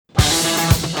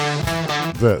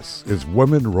This is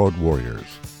Women Road Warriors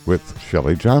with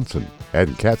Shelley Johnson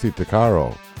and Kathy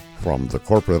Tuccaro. From the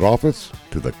corporate office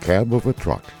to the cab of a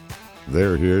truck,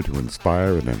 they're here to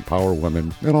inspire and empower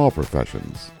women in all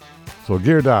professions. So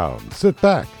gear down, sit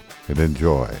back, and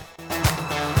enjoy.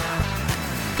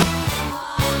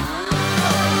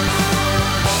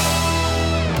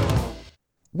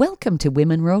 Welcome to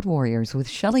Women Road Warriors with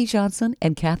Shelley Johnson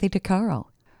and Kathy Tuccaro.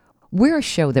 We're a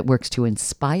show that works to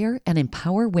inspire and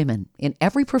empower women in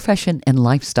every profession and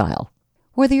lifestyle.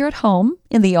 Whether you're at home,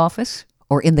 in the office,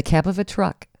 or in the cab of a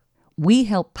truck, we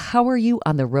help power you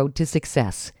on the road to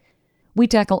success. We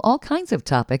tackle all kinds of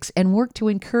topics and work to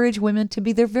encourage women to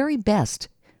be their very best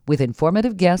with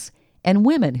informative guests and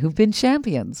women who've been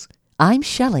champions. I'm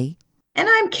Shelley. And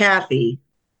I'm Kathy.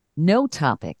 No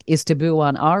topic is taboo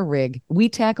on our rig. We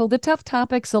tackle the tough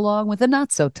topics along with the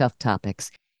not-so-tough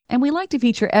topics. And we like to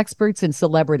feature experts and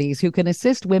celebrities who can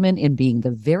assist women in being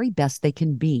the very best they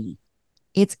can be.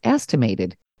 It's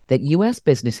estimated that U.S.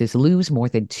 businesses lose more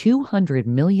than 200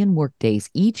 million workdays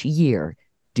each year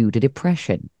due to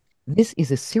depression. This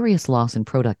is a serious loss in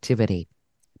productivity.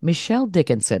 Michelle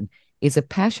Dickinson is a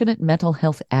passionate mental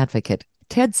health advocate,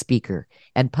 TED speaker,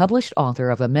 and published author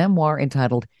of a memoir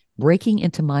entitled Breaking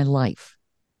Into My Life.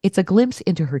 It's a glimpse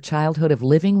into her childhood of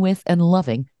living with and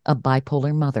loving a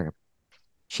bipolar mother.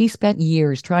 She spent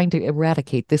years trying to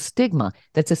eradicate the stigma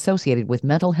that's associated with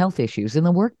mental health issues in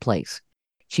the workplace.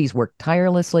 She's worked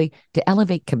tirelessly to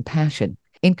elevate compassion,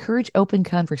 encourage open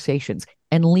conversations,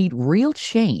 and lead real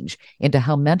change into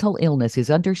how mental illness is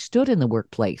understood in the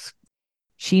workplace.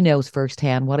 She knows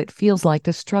firsthand what it feels like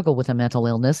to struggle with a mental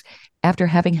illness after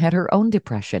having had her own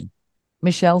depression.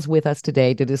 Michelle's with us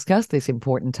today to discuss this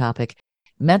important topic.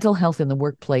 Mental health in the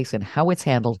workplace and how it's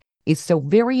handled is so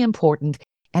very important,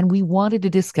 and we wanted to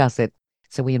discuss it,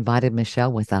 so we invited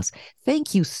Michelle with us.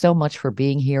 Thank you so much for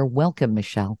being here. Welcome,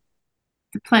 Michelle.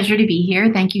 It's a pleasure to be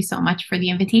here. Thank you so much for the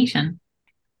invitation.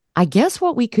 I guess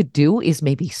what we could do is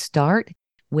maybe start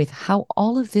with how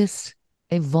all of this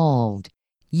evolved.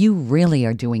 You really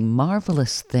are doing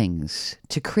marvelous things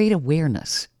to create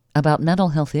awareness about mental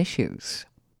health issues.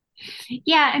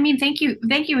 Yeah, thank you.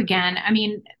 Thank you again.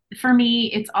 For me,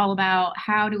 it's all about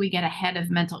how do we get ahead of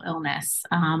mental illness?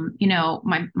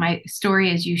 My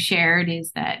story, as you shared,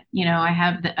 is that, I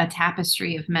have a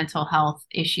tapestry of mental health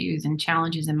issues and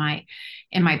challenges in my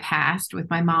past, with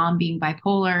my mom being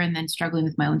bipolar and then struggling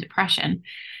with my own depression.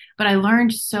 But I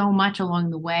learned so much along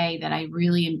the way that I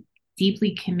really am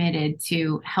deeply committed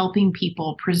to helping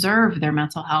people preserve their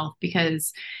mental health,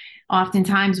 because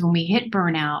oftentimes when we hit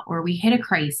burnout or we hit a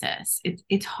crisis,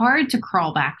 it's hard to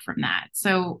crawl back from that.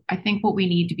 So I think what we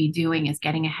need to be doing is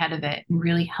getting ahead of it and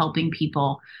really helping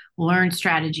people learn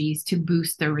strategies to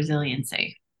boost their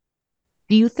resiliency.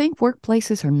 Do you think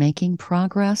workplaces are making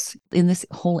progress in this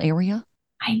whole area?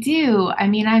 I do.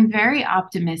 I'm very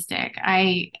optimistic.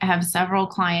 I have several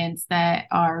clients that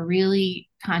are really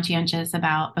conscientious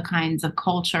about the kinds of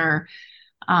culture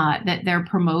that they're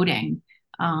promoting.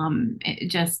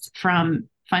 Just from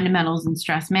fundamentals in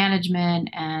stress management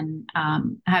and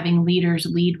having leaders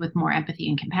lead with more empathy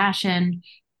and compassion,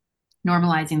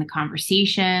 normalizing the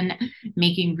conversation,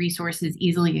 making resources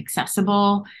easily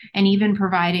accessible, and even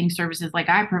providing services like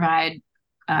I provide,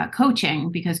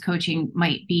 coaching, because coaching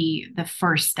might be the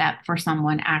first step for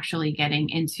someone actually getting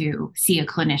into see a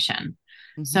clinician.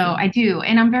 So I do,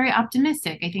 and I'm very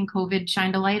optimistic. I think COVID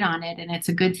shined a light on it, and it's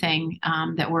a good thing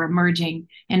that we're emerging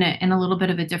in a little bit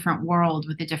of a different world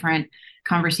with a different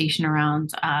conversation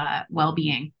around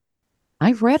well-being.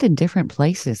 I've read in different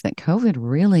places that COVID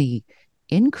really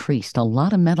increased a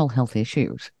lot of mental health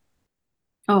issues.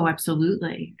 Oh,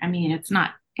 absolutely. It's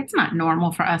not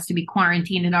normal for us to be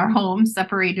quarantined in our homes,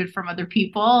 separated from other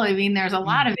people. There's a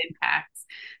lot of impacts.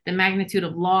 The magnitude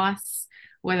of loss,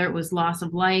 whether it was loss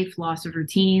of life, loss of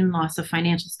routine, loss of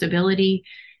financial stability.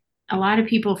 A lot of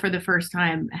people for the first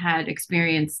time had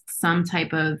experienced some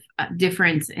type of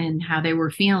difference in how they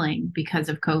were feeling because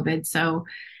of COVID. So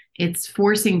it's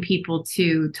forcing people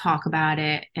to talk about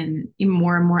it, and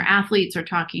more athletes are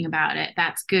talking about it.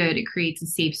 That's good. It creates a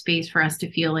safe space for us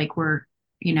to feel like we're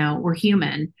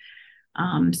human.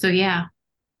 So yeah.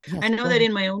 Yes, I know that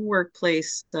in my own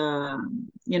workplace,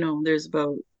 there's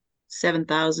about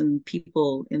 7,000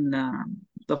 people in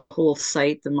the whole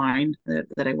site, the mine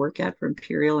that I work at for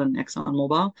Imperial and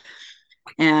ExxonMobil.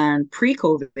 And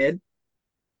pre-COVID,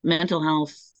 mental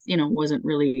health, wasn't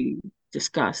really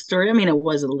discussed, or it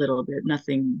was a little bit,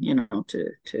 nothing,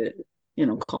 to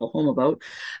call home about.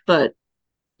 But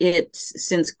it's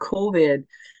since COVID,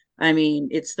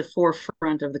 it's the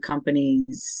forefront of the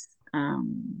company's,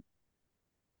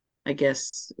 I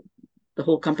guess, the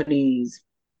whole company's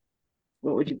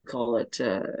what would you call it?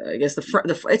 I guess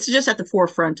it's just at the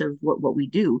forefront of what we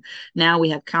do. Now we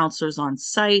have counselors on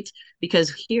site,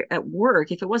 because here at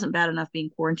work, if it wasn't bad enough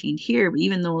being quarantined here, but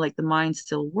even though like the mine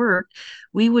still worked,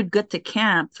 we would get to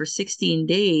camp for 16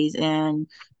 days, and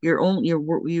you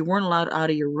weren't allowed out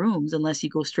of your rooms unless you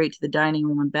go straight to the dining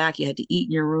room and back. You had to eat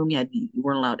in your room. You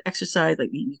weren't allowed to exercise. Like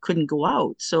you couldn't go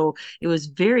out. So it was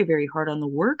very, very hard on the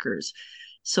workers.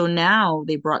 So now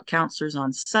they brought counselors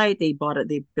on site. They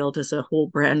built us a whole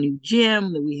brand new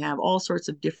gym. That we have all sorts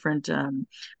of different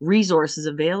resources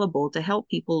available to help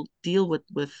people deal with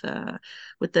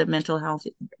the mental health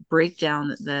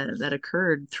breakdown that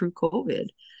occurred through COVID.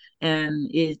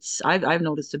 And I've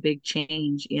noticed a big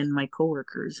change in my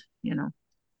coworkers,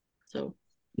 So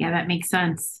Yeah, that makes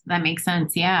sense. That makes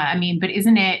sense. Yeah. I mean, but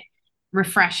isn't it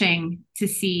refreshing to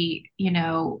see,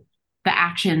 the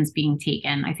actions being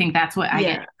taken? I think that's what I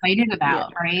get excited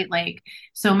about, right? Like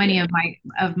so many of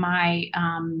my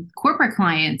corporate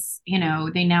clients,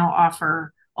 they now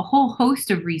offer a whole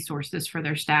host of resources for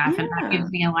their staff, and that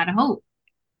gives me a lot of hope.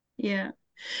 Yeah.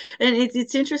 And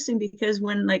it's interesting because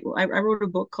when like I wrote a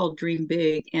book called Dream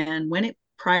Big, and when it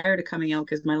prior to coming out,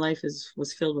 because my life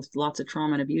was filled with lots of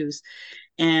trauma and abuse,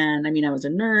 and I mean I was a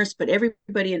nurse, but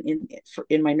everybody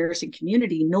in my nursing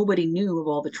community, nobody knew of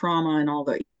all the trauma and all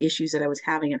the issues that I was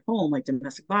having at home, like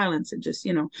domestic violence and just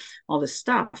all this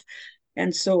stuff.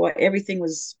 And so everything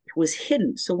was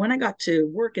hidden. So when I got to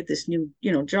work at this new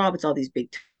job, it's all these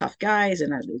big tough guys,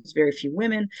 and there's very few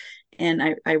women. And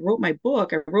I wrote my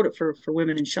book. I wrote it for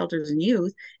women in shelters and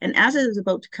youth. And as it was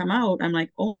about to come out, I'm like,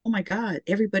 oh my God,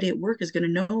 everybody at work is going to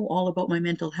know all about my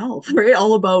mental health, right?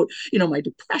 All about, my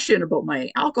depression, about my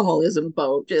alcoholism,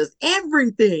 about just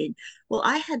everything. Well,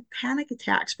 I had panic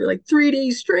attacks for like 3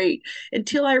 days straight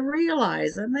until I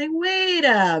realized, I'm like, wait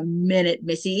a minute,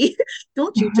 Missy,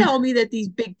 don't you tell me that these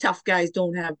big tough guys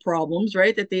don't have problems,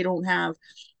 right? That they don't have,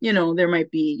 there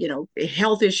might be,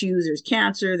 health issues, there's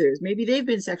cancer, maybe they've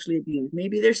been sexually abused,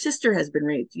 maybe their sister has been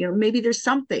raped, maybe there's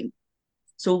something.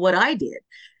 So what I did,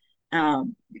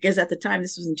 because at the time,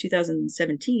 this was in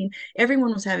 2017,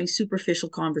 everyone was having superficial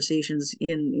conversations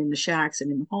in the shacks and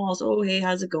in the halls. Oh, hey,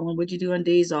 how's it going? What'd you do on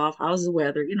days off? How's the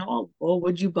weather?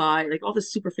 What'd you buy? Like all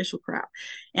this superficial crap.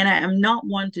 And I'm not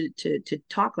one to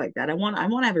talk like that. I want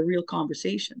to have a real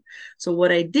conversation. So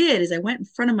what I did is I went in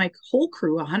front of my whole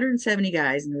crew, 170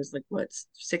 guys, and there was like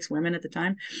 6 women at the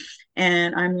time.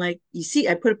 And I'm like, you see,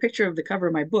 I put a picture of the cover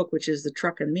of my book, which is the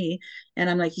truck and me. And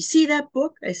I'm like, you see that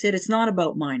book? I said, it's not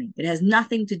about mining. It has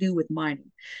nothing to do with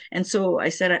mining. And so I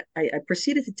said, I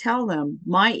proceeded to tell them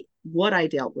what I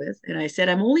dealt with. And I said,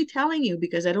 I'm only telling you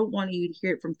because I don't want you to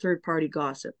hear it from third party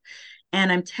gossip.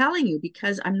 And I'm telling you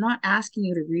because I'm not asking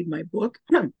you to read my book.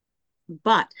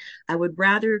 But I would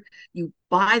rather you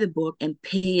buy the book and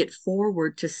pay it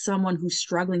forward to someone who's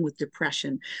struggling with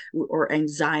depression or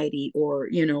anxiety or,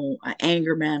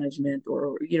 anger management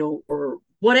or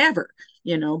whatever,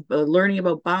 learning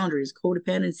about boundaries,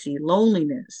 codependency,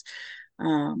 loneliness,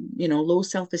 low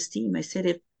self-esteem. I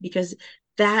said because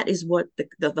that is what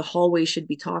the hallway should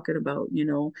be talking about,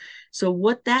 So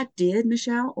what that did,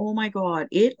 Michelle, oh my God,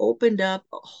 it opened up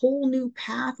a whole new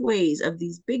pathways of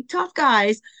these big tough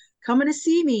guys coming to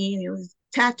see me,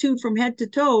 tattooed from head to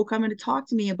toe, coming to talk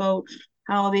to me about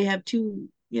how they have two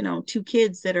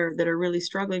kids that are really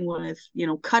struggling with,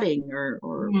 cutting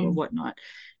or whatnot,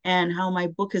 and how my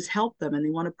book has helped them and they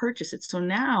want to purchase it. So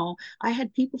now I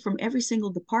had people from every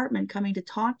single department coming to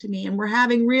talk to me, and we're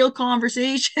having real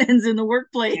conversations in the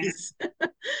workplace. Yeah.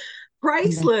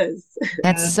 Priceless.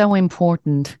 That's so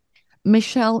important.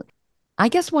 Michelle, I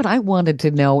guess what I wanted to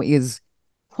know is,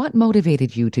 what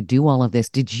motivated you to do all of this?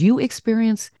 Did you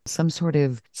experience some sort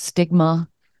of stigma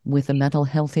with the mental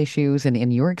health issues and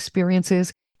in your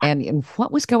experiences? And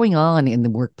what was going on in the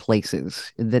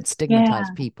workplaces that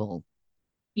stigmatized people?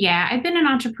 Yeah, I've been an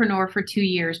entrepreneur for 2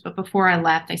 years, but before I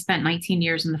left, I spent 19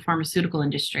 years in the pharmaceutical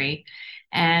industry.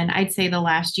 And I'd say the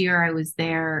last year I was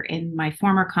there in my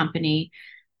former company,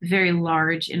 very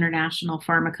large international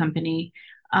pharma company.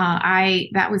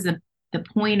 That was the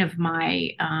point of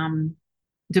my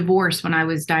divorce when I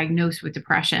was diagnosed with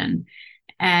depression.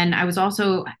 And I was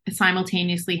also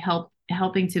simultaneously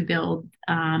helping to build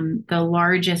the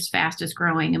largest, fastest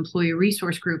growing employee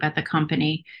resource group at the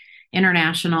company,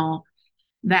 international.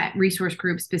 That resource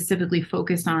group specifically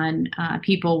focused on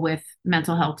people with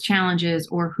mental health challenges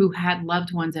or who had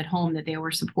loved ones at home that they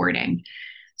were supporting.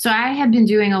 So I had been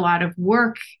doing a lot of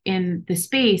work in the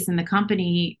space, and the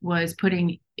company was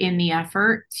putting in the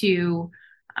effort to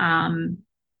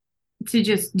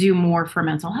just do more for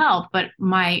mental health. But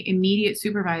my immediate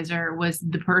supervisor was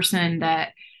the person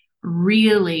that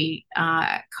really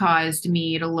caused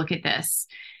me to look at this,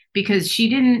 because she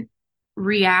didn't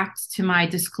react to my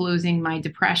disclosing my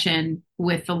depression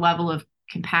with the level of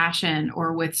compassion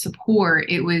or with support.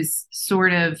 It was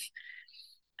sort of,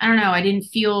 I don't know, I didn't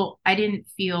feel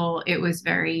it was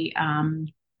very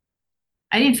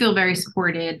I didn't feel very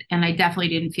supported, and I definitely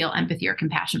didn't feel empathy or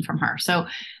compassion from her. So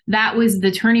that was the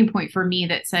turning point for me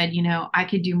that said, I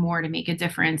could do more to make a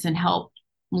difference and help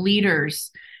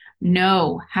leaders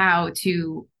know how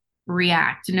to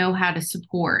react, know how to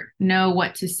support, know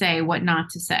what to say, what not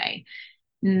to say.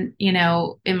 In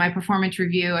my performance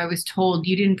review, I was told,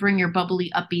 you didn't bring your bubbly,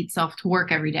 upbeat self to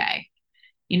work every day.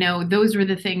 Those were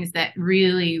the things that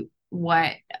really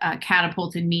what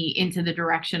catapulted me into the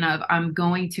direction of, I'm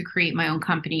going to create my own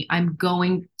company. I'm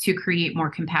going to create more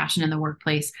compassion in the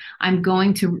workplace. I'm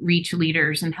going to reach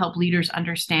leaders and help leaders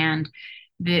understand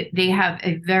that they have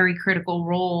a very critical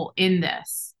role in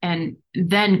this. And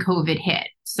then COVID hit.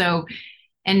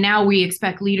 And now we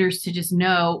expect leaders to just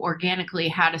know organically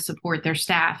how to support their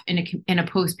staff in a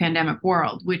post-pandemic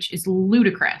world, which is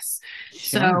ludicrous.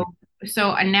 Sure.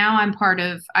 So now I'm part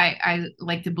of, I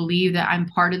like to believe that I'm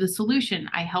part of the solution.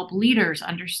 I help leaders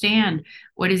understand,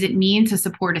 what does it mean to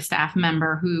support a staff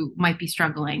member who might be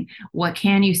struggling? What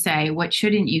can you say? What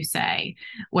shouldn't you say?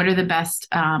 What are the best,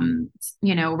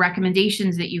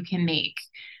 recommendations that you can make?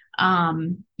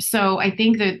 So I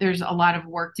think that there's a lot of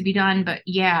work to be done, but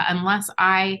yeah, unless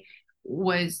I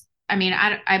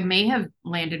may have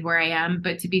landed where I am,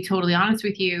 but to be totally honest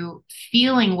with you,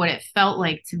 feeling what it felt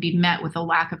like to be met with a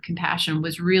lack of compassion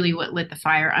was really what lit the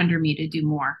fire under me to do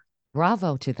more.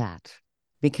 Bravo to that,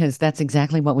 because that's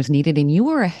exactly what was needed. And you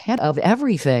were ahead of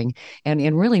everything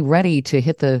and really ready to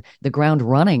hit the ground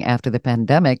running after the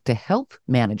pandemic to help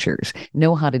managers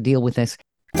know how to deal with this.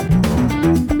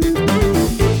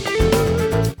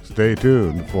 Stay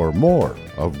tuned for more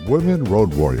of Women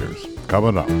Road Warriors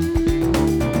coming up.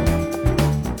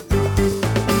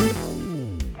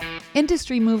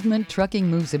 Industry movement Trucking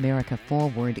Moves America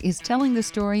Forward is telling the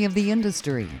story of the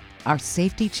industry. Our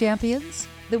safety champions,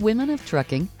 the women of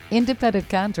trucking, independent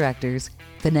contractors,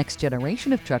 the next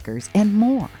generation of truckers, and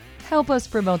more. Help us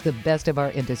promote the best of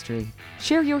our industry.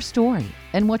 Share your story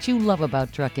and what you love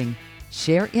about trucking.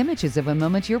 Share images of a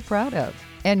moment you're proud of.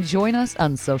 And join us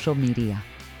on social media.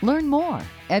 Learn more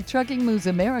at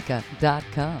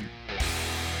truckingmovesamerica.com.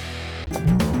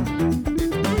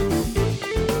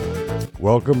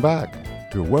 Welcome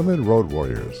back to Women Road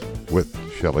Warriors with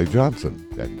Shelley Johnson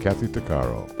and Kathy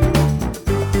Tuccaro.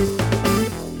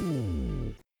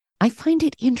 I find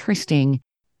it interesting,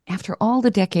 after all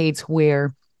the decades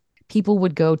where people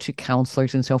would go to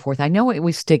counselors and so forth. I know it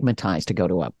was stigmatized to go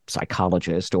to a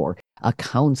psychologist or a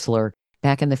counselor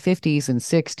back in the 50s and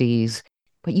 60s,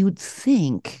 but you'd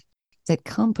think that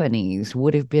companies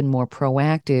would have been more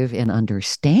proactive in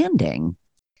understanding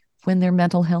when there are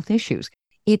mental health issues.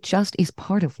 It just is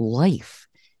part of life.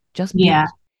 Yeah.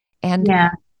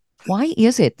 Why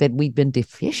is it that we've been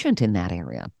deficient in that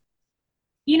area?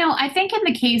 I think in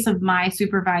the case of my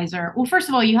supervisor, well, first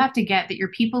of all, you have to get that your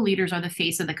people leaders are the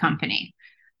face of the company.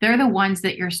 They're the ones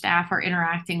that your staff are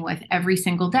interacting with every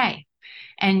single day.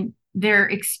 And their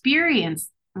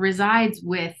experience resides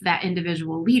with that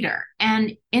individual leader.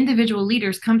 And individual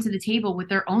leaders come to the table with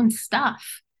their own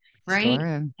stuff, right?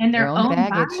 Sure. And their own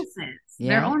baggage. biases. Yeah.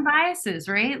 Their own biases,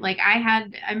 right? Like I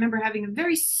remember having a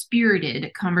very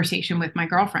spirited conversation with my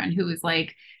girlfriend who was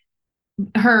like,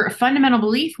 her fundamental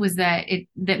belief was that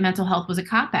mental health was a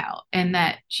cop-out and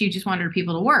that she just wanted her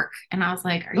people to work. And I was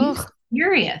like, are you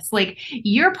serious? Like,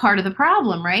 you're part of the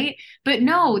problem, right? But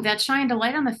no, that shined a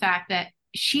light on the fact that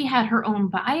she had her own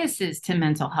biases to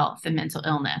mental health and mental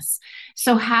illness.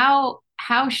 So how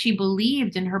she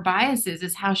believed in her biases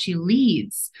is how she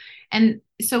leads. And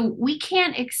so we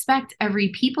can't expect every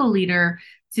people leader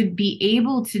to be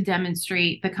able to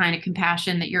demonstrate the kind of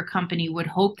compassion that your company would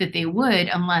hope that they would,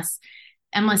 unless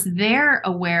they're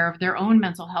aware of their own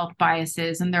mental health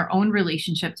biases and their own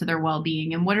relationship to their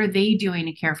well-being, and what are they doing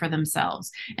to care for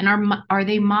themselves, and are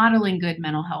they modeling good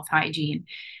mental health hygiene?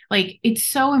 Like, it's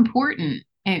so important,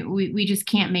 and we just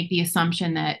can't make the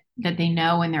assumption that they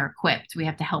know and they're equipped. We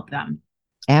have to help them.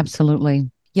 Absolutely.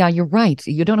 Yeah, you're right.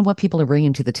 You don't know what people are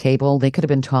bringing to the table. They could have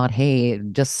been taught, hey,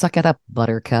 just suck it up,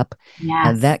 buttercup.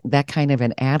 Yes. That kind of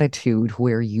an attitude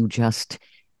where you just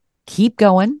keep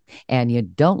going and you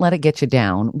don't let it get you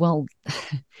down. Well,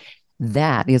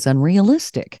 that is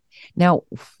unrealistic. Now,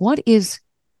 what is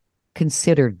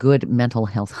considered good mental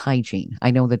health hygiene?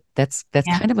 I know that's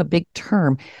kind of a big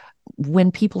term.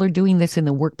 When people are doing this in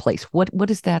the workplace, what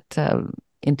does that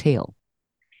entail?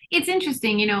 It's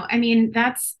interesting, I mean,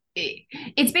 that's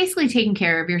it's basically taking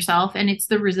care of yourself, and it's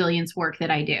the resilience work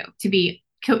that I do, to be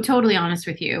totally honest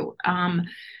with you.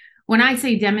 When I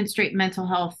say demonstrate mental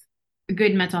health,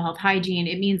 good mental health hygiene,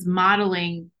 it means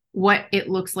modeling what it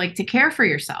looks like to care for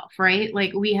yourself, right?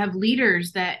 Like we have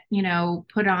leaders that,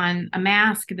 put on a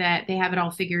mask that they have it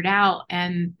all figured out,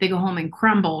 and they go home and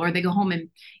crumble, or they go home and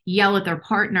yell at their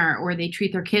partner, or they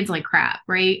treat their kids like crap,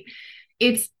 right?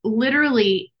 It's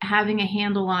literally having a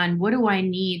handle on, what do I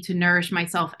need to nourish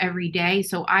myself every day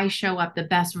so I show up the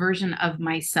best version of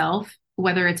myself,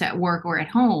 whether it's at work or at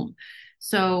home.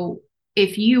 So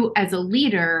if you as a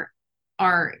leader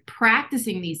are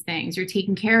practicing these things, you're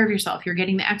taking care of yourself, you're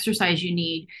getting the exercise you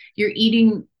need, you're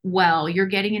eating well, you're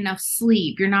getting enough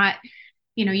sleep, you're not,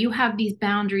 you have these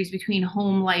boundaries between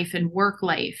home life and work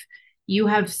life. You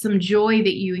have some joy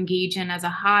that you engage in as a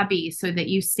hobby so that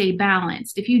you stay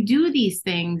balanced. If you do these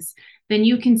things, then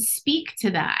you can speak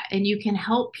to that, and you can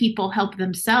help people help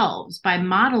themselves by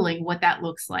modeling what that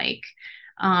looks like.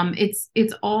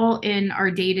 It's all in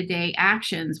our day-to-day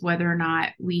actions, whether or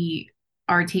not we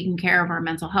are taking care of our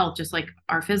mental health, just like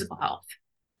our physical health.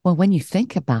 Well, when you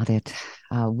think about it,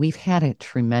 we've had a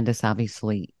tremendous,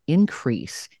 obviously,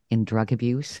 increase in drug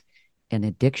abuse and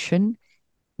addiction.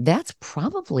 That's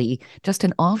probably just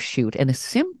an offshoot and a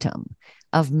symptom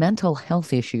of mental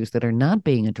health issues that are not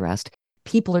being addressed.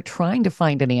 People are trying to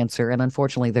find an answer, and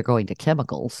unfortunately, they're going to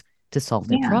chemicals to solve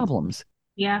their problems.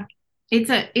 Yeah. It's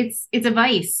a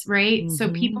vice, right? Mm-hmm.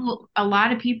 So a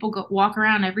lot of people walk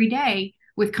around every day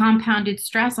with compounded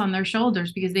stress on their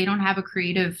shoulders because they don't have a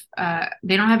creative,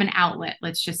 they don't have an outlet,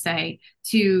 let's just say,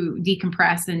 to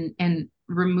decompress and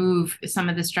remove some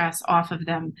of the stress off of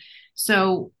them.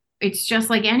 So it's just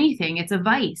like anything. It's a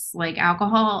vice, like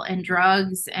alcohol and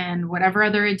drugs and whatever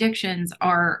other addictions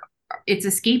are. It's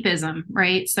escapism,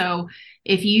 right? So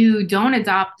if you don't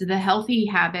adopt the healthy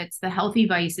habits, the healthy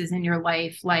vices in your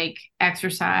life, like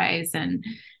exercise and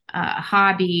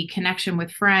hobby, connection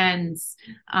with friends,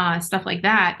 stuff like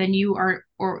that, then you're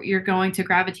going to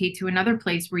gravitate to another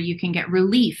place where you can get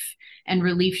relief, and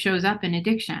relief shows up in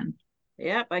addiction.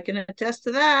 Yep, I can attest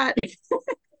to that.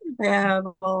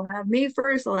 I'll have me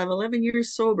first. I'll have 11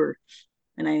 years sober.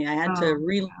 And I had to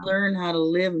relearn how to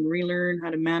live and relearn how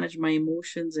to manage my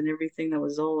emotions and everything that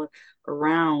was all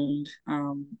around,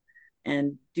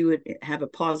 and have a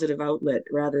positive outlet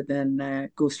rather than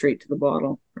go straight to the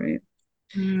bottle, right?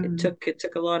 It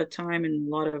took a lot of time and a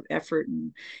lot of effort.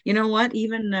 And you know what?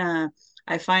 Even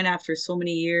I find after so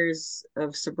many years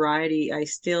of sobriety, I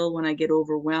still, when I get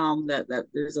overwhelmed, that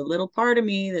there's a little part of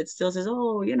me that still says,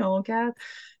 "Oh, Kath,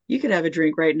 you could have a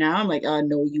drink right now." I'm like,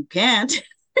 no, you can't.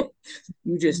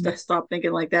 You just stop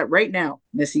thinking like that right now,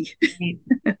 Missy.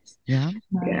 Yeah.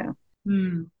 Yeah.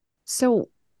 So,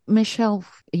 Michelle,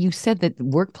 you said that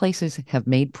workplaces have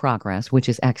made progress, which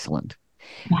is excellent.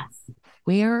 Yes.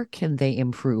 Where can they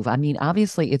improve? I mean,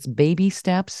 obviously, it's baby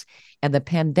steps, and the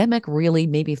pandemic really,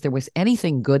 maybe if there was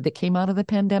anything good that came out of the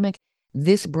pandemic,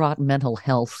 this brought mental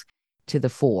health to the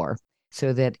fore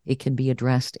so that it can be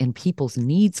addressed and people's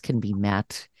needs can be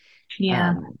met.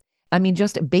 Yeah. I mean,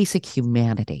 just basic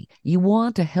humanity. You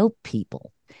want to help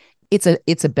people. It's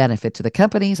a benefit to the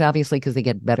companies, obviously, because they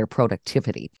get better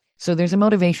productivity. So there's a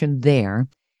motivation there.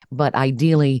 But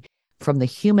ideally, from the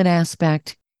human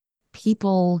aspect,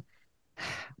 people,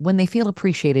 when they feel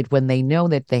appreciated, when they know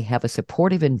that they have a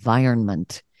supportive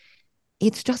environment,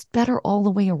 it's just better all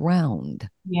the way around.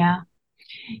 Yeah.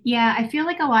 Yeah, I feel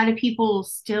like a lot of people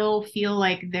still feel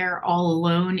like they're all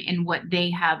alone in what they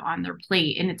have on their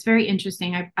plate. And it's very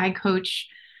interesting. I coach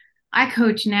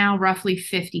now roughly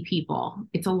 50 people.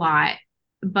 It's a lot,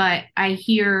 but I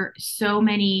hear so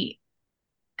many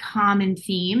common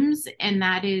themes, and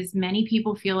that is many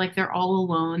people feel like they're all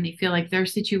alone. They feel like their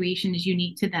situation is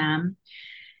unique to them.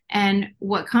 And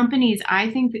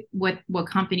I think what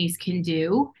companies can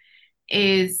do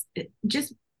is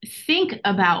just think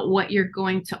about what you're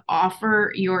going to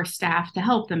offer your staff to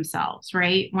help themselves,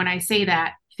 right? When I say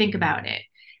that, think about it.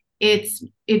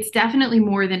 It's definitely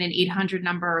more than an 800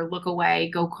 number, look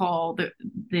away, go call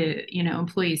the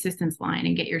employee assistance line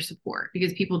and get your support,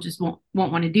 because people just won't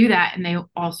want to do that. And they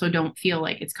also don't feel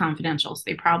like it's confidential. So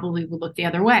they probably will look the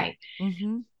other way.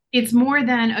 Mm-hmm. It's more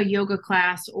than a yoga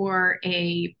class or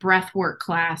a breathwork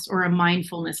class or a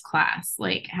mindfulness class.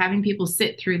 Like, having people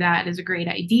sit through that is a great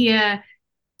idea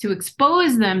to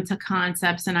expose them to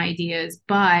concepts and ideas.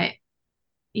 But,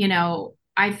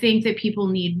 I think that people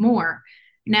need more.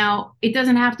 Now, it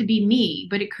doesn't have to be me,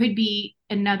 but it could be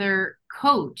another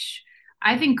coach.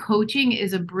 I think coaching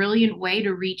is a brilliant way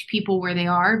to reach people where they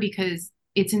are, because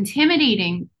it's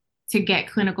intimidating to get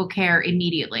clinical care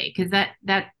immediately, because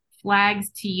that flags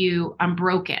to you, I'm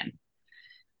broken.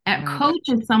 A Right. coach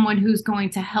is someone who's going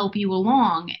to help you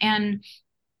along. And,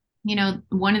 you know,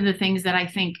 one of the things that I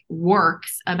think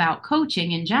works about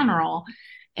coaching in general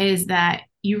is that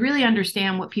you really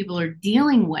understand what people are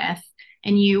dealing with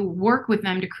and you work with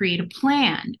them to create a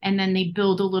plan. And then they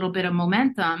build a little bit of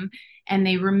momentum and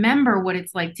they remember what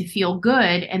it's like to feel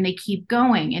good and they keep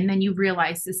going. And then you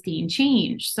realize sustained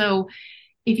change. So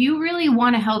if you really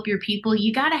want to help your people,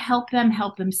 you got to help them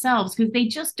help themselves because they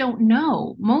just don't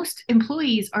know. Most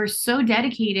employees are so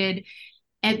dedicated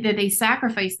and that they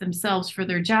sacrifice themselves for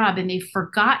their job and they've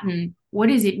forgotten what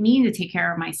does it mean to take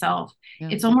care of myself. Yeah.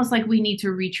 It's almost like we need to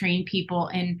retrain people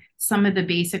in some of the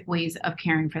basic ways of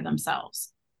caring for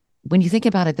themselves. When you think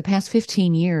about it, the past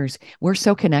 15 years, we're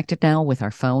so connected now with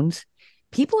our phones.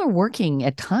 People are working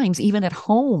at times, even at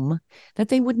home, that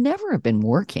they would never have been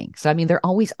working. So, I mean, they're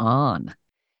always on.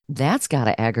 That's got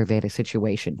to aggravate a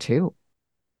situation too.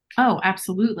 Oh,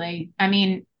 absolutely. I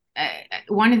mean,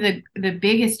 one of the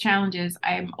biggest challenges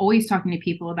I'm always talking to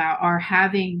people about are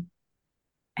having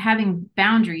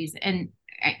boundaries. And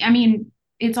I mean,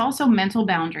 it's also mental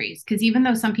boundaries because even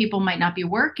though some people might not be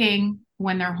working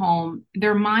when they're home,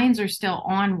 their minds are still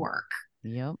on work.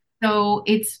 Yep. So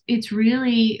it's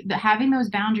really having those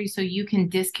boundaries so you can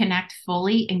disconnect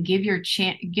fully and give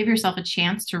yourself a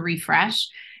chance to refresh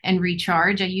and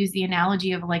recharge. I use the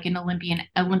analogy of like an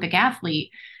Olympic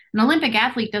athlete. An Olympic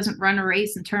athlete doesn't run a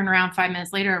race and turn around 5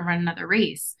 minutes later and run another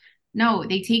race. No,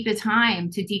 they take the time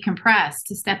to decompress,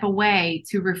 to step away,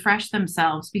 to refresh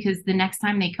themselves because the next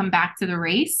time they come back to the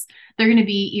race, they're going to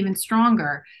be even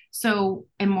stronger. So,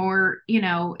 and more,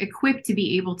 equipped to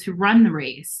be able to run the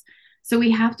race. So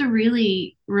we have to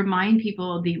really remind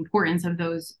people of the importance of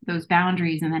those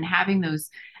boundaries and then having those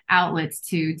outlets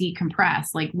to decompress.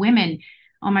 Like women,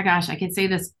 oh my gosh, I could say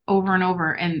this over and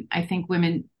over, and I think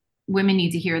women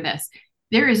need to hear this.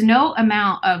 There is no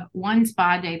amount of one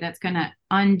spa day that's going to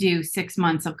undo 6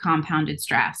 months of compounded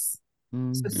stress.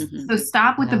 Mm-hmm. So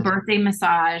stop with the birthday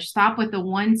massage, stop with the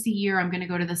once a year I'm going to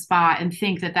go to the spa and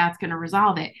think that that's going to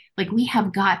resolve it. Like we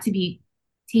have got to be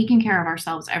taking care of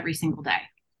ourselves every single day.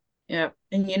 Yeah.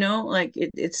 And like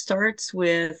it starts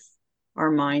with our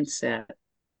mindset.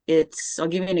 I'll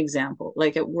give you an example.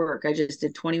 Like at work, I just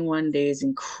did 21 days,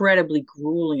 incredibly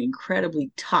grueling,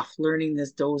 incredibly tough learning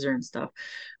this dozer and stuff.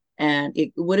 And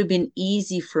it would have been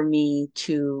easy for me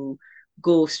to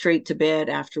go straight to bed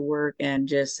after work and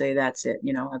just say, that's it,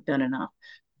 I've done enough.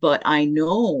 But I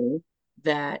know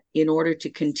that in order to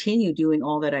continue doing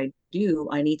all that I do,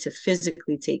 I need to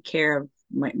physically take care of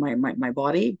my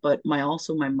body, but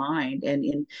also my mind.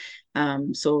 And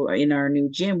so in our new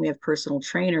gym, we have personal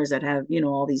trainers that have,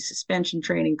 all these suspension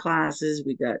training classes.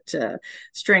 We got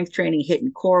strength training, hit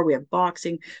and core. We have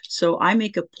boxing. So I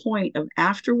make a point of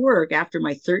after work, after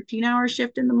my 13-hour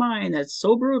shift in the mine, that's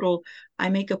so brutal. I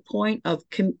make a point of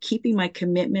keeping my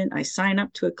commitment. I sign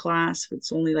up to a class.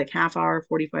 It's only like half hour,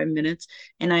 45 minutes.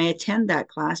 And I attend that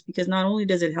class because not only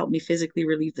does it help me physically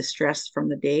relieve the stress from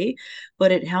the day,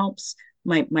 but it helps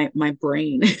my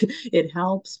brain. It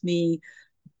helps me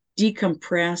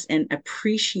decompress and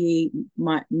appreciate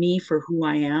me for who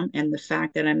I am and the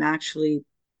fact that I'm actually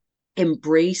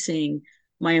embracing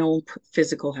my own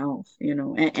physical health,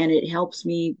 and it helps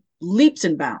me leaps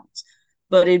and bounds.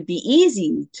 But it'd be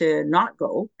easy to not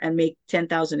go and make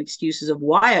 10,000 excuses of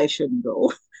why I shouldn't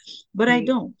go, but I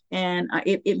don't. And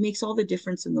it makes all the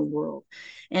difference in the world.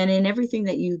 And in everything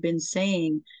that you've been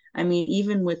saying, I mean,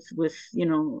 even with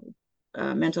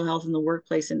mental health in the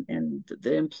workplace and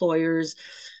the employers,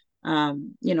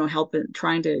 helping,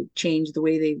 trying to change the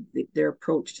way their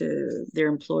approach to their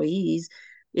employees,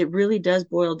 it really does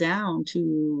boil down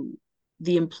to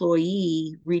the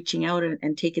employee reaching out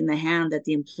and taking the hand that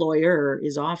the employer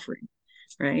is offering,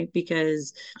 right?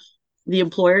 Because the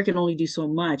employer can only do so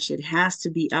much. It has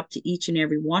to be up to each and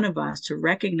every one of us to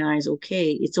recognize,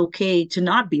 okay, it's okay to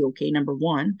not be okay, number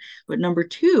one, but number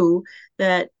two,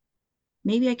 that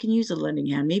maybe I can use a lending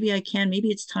hand. Maybe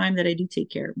it's time that I do take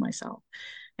care of myself.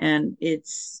 And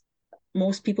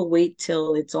most people wait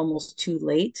till it's almost too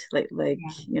late.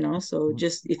 So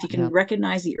just if you can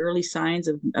recognize the early signs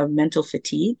of mental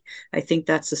fatigue, I think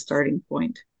that's the starting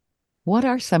point. What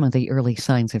are some of the early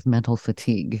signs of mental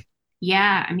fatigue?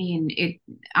 Yeah, I mean,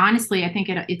 honestly, I think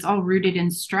it's all rooted in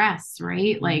stress,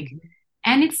 right? Mm-hmm. Like,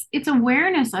 and it's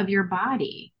awareness of your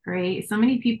body, right? So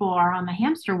many people are on the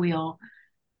hamster wheel.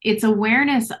 It's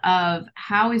awareness of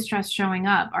how is stress showing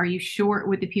up? Are you short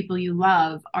with the people you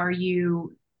love? Are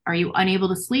you unable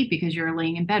to sleep because you're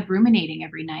laying in bed ruminating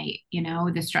every night?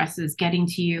 The stress is getting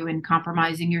to you and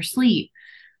compromising your sleep.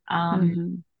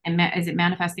 And is it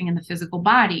manifesting in the physical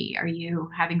body? Are you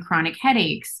having chronic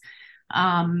headaches?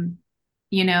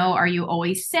 Are you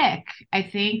always sick? I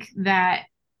think that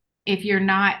if you're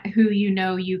not who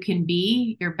you can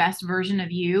be, your best version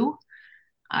of you,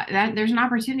 that there's an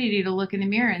opportunity to look in the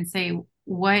mirror and say,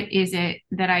 what is it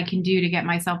that I can do to get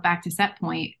myself back to set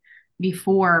point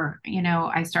before,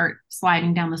 I start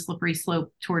sliding down the slippery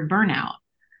slope toward burnout.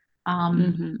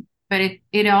 But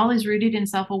it all is rooted in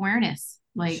self-awareness.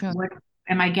 Like, sure. What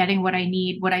am I getting? What I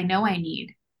need, what I know I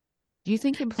need. Do you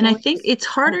think and I think it's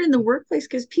harder in the workplace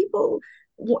because people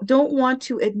don't want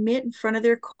to admit in front of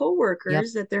their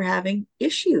coworkers that they're having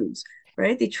issues,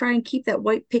 right? They try and keep that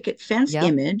white picket fence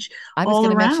image all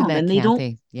around, that, and they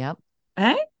Kathy. don't.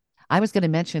 Right? I was going to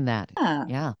mention that.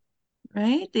 Yeah.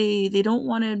 Right? They don't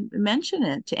want to mention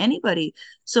it to anybody.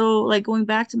 So, like, going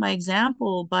back to my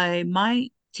example, by my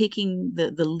taking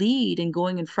the lead and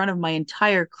going in front of my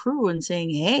entire crew and saying,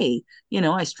 hey,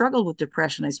 I struggled with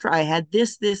depression. I had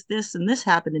this, and this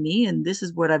happened to me, and this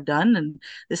is what I've done, and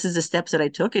this is the steps that I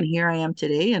took, and here I am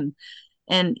today.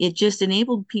 And it just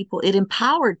enabled people, it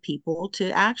empowered people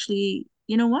to actually,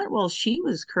 well, she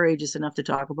was courageous enough to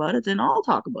talk about it, then I'll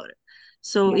talk about it.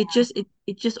 So it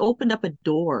just opened up a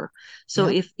door. So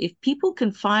if people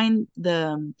can find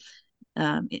the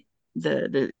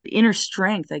inner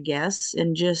strength, I guess,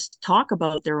 and just talk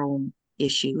about their own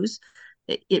issues,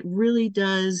 it really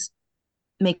does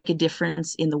make a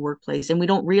difference in the workplace. And we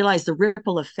don't realize the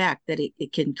ripple effect that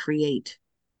it can create,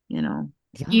 Yeah.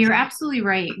 You're absolutely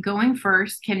right. Going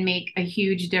first can make a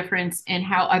huge difference in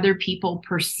how other people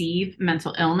perceive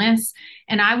mental illness.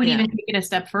 And I would even take it a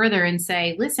step further and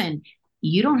say, listen,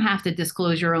 you don't have to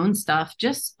disclose your own stuff.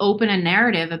 Just open a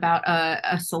narrative about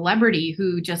a celebrity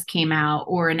who just came out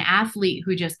or an athlete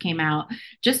who just came out.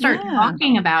 Just start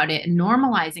talking about it and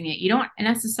normalizing it. You don't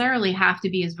necessarily have to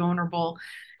be as vulnerable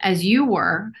as you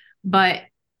were, but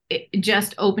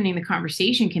just opening the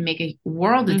conversation can make a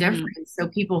world of difference. So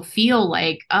people feel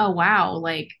like, oh, wow,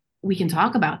 like we can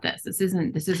talk about this. This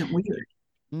isn't weird.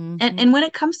 And when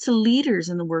it comes to leaders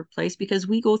in the workplace, because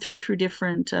we go through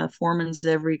different foremans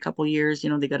every couple of years,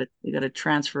 they got to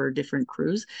transfer different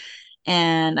crews.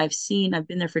 And I've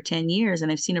been there for 10 years,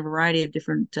 and I've seen a variety of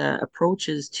different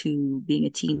approaches to being a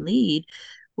team lead.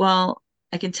 Well,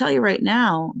 I can tell you right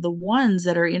now, the ones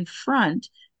that are in front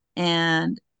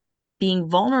and being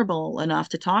vulnerable enough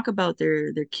to talk about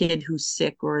their kid who's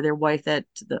sick, or their wife that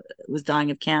was dying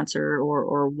of cancer,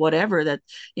 or whatever, that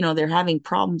they're having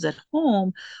problems at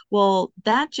home, well,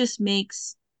 that just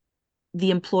makes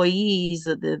the employees,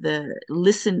 the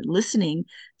listening,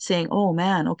 saying, oh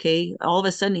man, okay, all of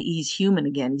a sudden he's human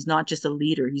again. He's not just a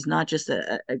leader. He's not just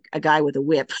a guy with a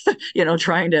whip,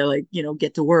 trying to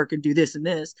get to work and do this and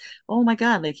this. Oh my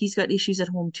God, like he's got issues at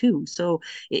home too. So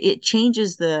it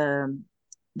changes the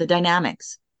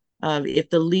dynamics of if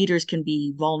the leaders can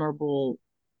be vulnerable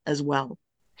as well.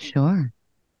 Sure.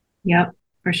 Yep,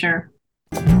 for sure.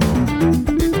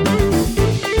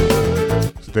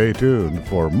 Stay tuned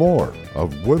for more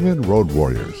of Women Road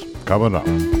Warriors coming up.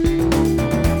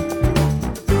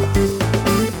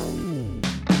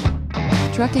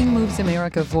 Trucking Moves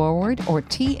America Forward, or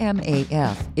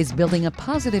TMAF, is building a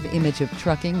positive image of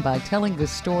trucking by telling the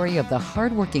story of the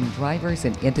hardworking drivers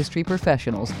and industry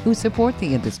professionals who support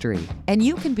the industry. And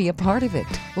you can be a part of it.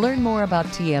 Learn more about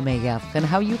TMAF and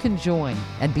how you can join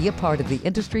and be a part of the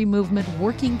industry movement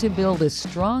working to build a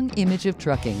strong image of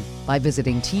trucking by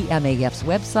visiting TMAF's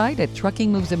website at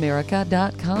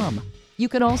truckingmovesamerica.com. You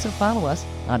can also follow us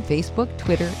on Facebook,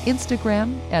 Twitter,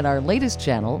 Instagram, and our latest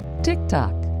channel,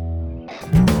 TikTok.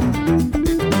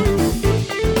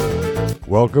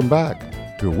 Welcome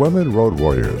back to Women Road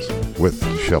Warriors with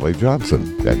Shelley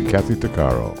Johnson and Kathy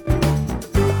Tuccaro.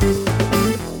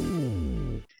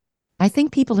 I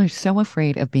think people are so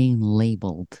afraid of being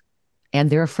labeled, and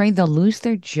they're afraid they'll lose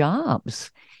their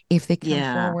jobs if they come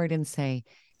forward and say,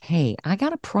 hey, I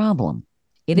got a problem.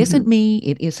 It isn't me.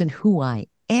 It isn't who I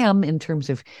am in terms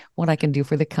of what I can do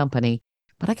for the company,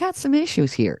 but I got some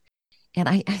issues here. And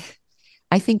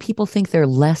I think people think they're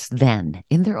less than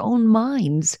in their own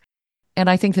minds. And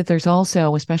I think that there's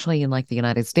also, especially in like the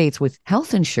United States with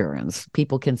health insurance,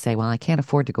 people can say, well, I can't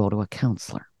afford to go to a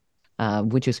counselor,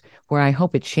 which is where I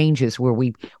hope it changes, where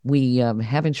we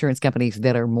have insurance companies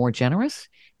that are more generous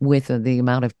with the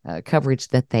amount of coverage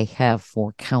that they have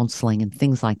for counseling and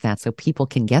things like that, so people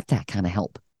can get that kind of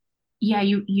help. Yeah,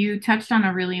 you touched on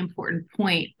a really important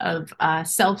point of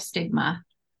self-stigma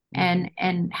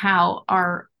and how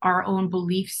our own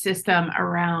belief system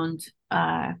around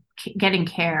getting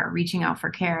care, reaching out for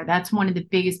care. That's one of the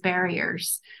biggest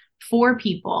barriers for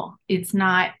people. It's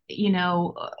not,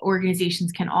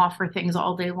 organizations can offer things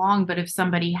all day long, but if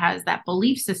somebody has that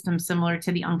belief system similar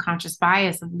to the unconscious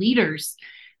bias of leaders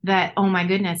that, oh my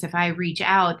goodness, if I reach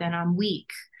out, then I'm weak.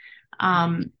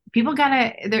 People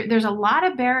there's a lot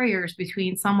of barriers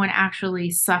between someone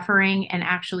actually suffering and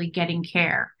actually getting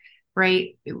care,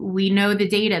 right? We know the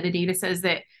data says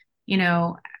that,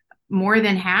 more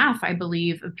than half, I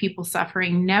believe, of people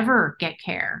suffering never get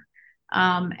care.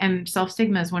 And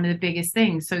self-stigma is one of the biggest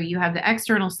things. So you have the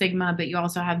external stigma, but you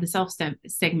also have the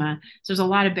self-stigma. So there's a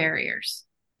lot of barriers.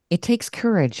 It takes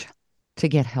courage to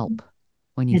get help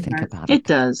when you think about it. It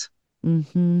does.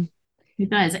 Mm-hmm. It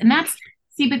does. And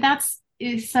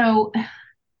so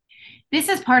this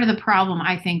is part of the problem,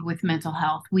 I think, with mental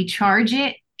health. We charge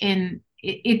it, and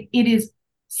it is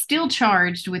still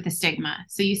charged with the stigma.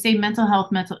 So you say mental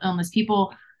health, mental illness,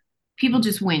 people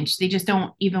just winch. They just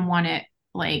don't even want to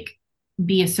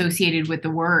be associated with the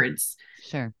words.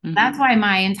 Sure. Mm-hmm. That's why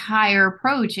my entire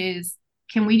approach is,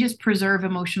 can we just preserve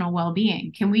emotional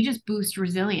well-being? Can we just boost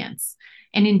resilience?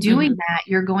 And in doing that,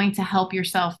 you're going to help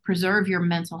yourself preserve your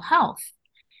mental health.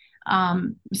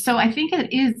 So I think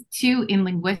it is too in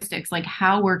linguistics, like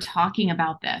how we're talking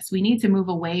about this. We need to move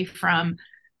away from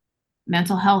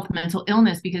mental health, mental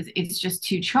illness, because it's just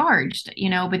too charged,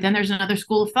 but then there's another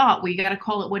school of thought where you got to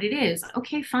call it what it is.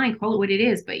 Okay, fine, call it what it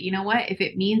is. But you know what? If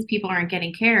it means people aren't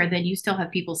getting care, then you still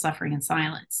have people suffering in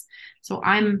silence. So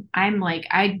I'm like,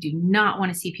 I do not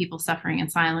want to see people suffering in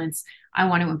silence. I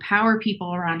want to empower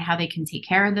people around how they can take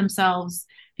care of themselves,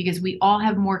 because we all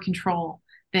have more control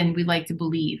than we like to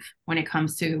believe when it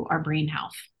comes to our brain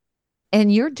health.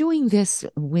 And you're doing this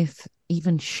with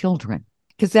even children,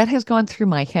 because that has gone through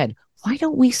my head. Why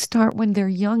don't we start when they're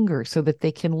younger so that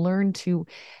they can learn to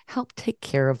help take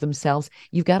care of themselves?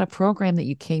 You've got a program that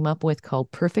you came up with called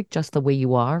Perfect Just the Way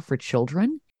You Are for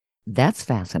children. That's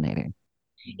fascinating.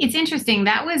 It's interesting.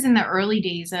 That was in the early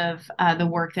days of the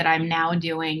work that I'm now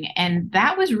doing. And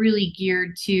that was really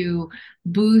geared to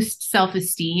boost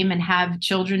self-esteem and have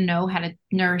children know how to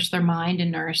nourish their mind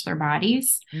and nourish their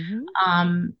bodies.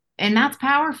 Mm-hmm. And that's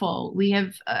powerful. We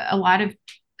have a lot of,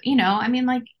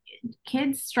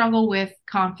 kids struggle with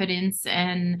confidence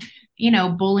and,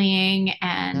 bullying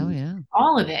and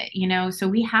all of it, so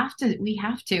we have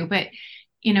to, but,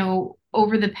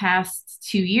 over the past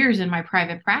 2 years in my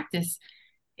private practice,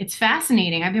 it's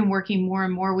fascinating. I've been working more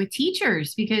and more with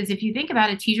teachers, because if you think about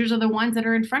it, teachers are the ones that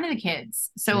are in front of the kids.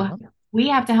 So we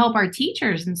have to help our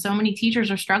teachers. And so many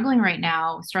teachers are struggling right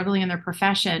now, struggling in their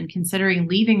profession, considering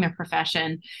leaving their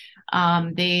profession.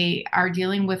 They are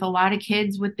dealing with a lot of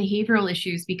kids with behavioral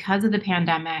issues because of the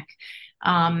pandemic,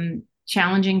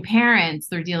 challenging parents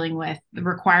they're dealing with, the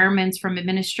requirements from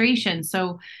administration.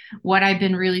 So what I've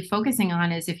been really focusing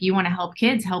on is, if you want to help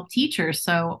kids, help teachers.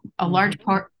 So a large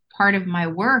part of my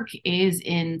work is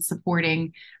in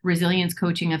supporting resilience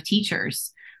coaching of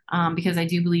teachers, because I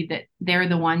do believe that they're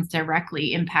the ones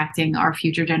directly impacting our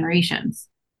future generations.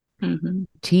 Mm-hmm.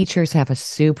 Teachers have a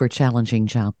super challenging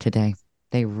job today.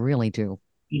 They really do.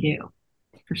 They do,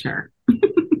 for sure.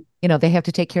 They have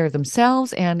to take care of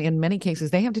themselves. And in many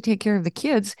cases, they have to take care of the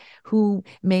kids who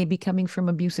may be coming from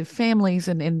abusive families,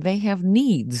 and they have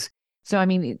needs. So,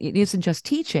 it isn't just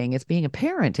teaching, it's being a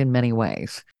parent in many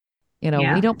ways. We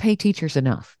don't pay teachers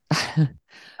enough.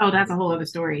 Oh, that's a whole other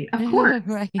story. Of course.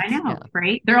 Right. I know,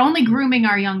 right? They're only grooming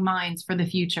our young minds for the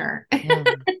future.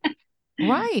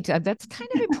 Right. That's kind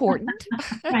of important.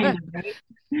 I know,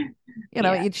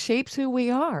 right? It shapes who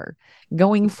we are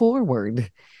going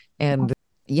forward. And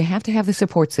you have to have the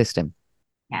support system.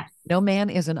 Yes. No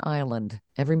man is an island.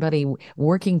 Everybody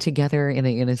working together in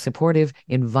a supportive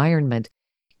environment.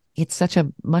 It's such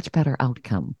a much better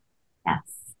outcome.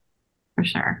 Yes, for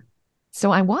sure.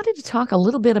 So I wanted to talk a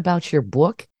little bit about your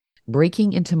book,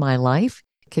 Breaking Into My Life.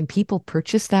 Can people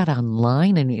purchase that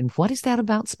online? And what is that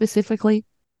about specifically?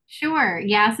 Sure.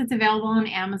 Yes, it's available on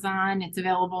Amazon. It's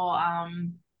available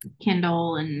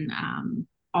Kindle and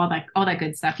all that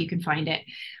good stuff. You can find it.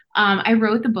 I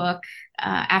wrote the book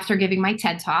after giving my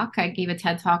TED Talk. I gave a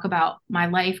TED Talk about my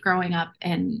life growing up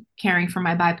and caring for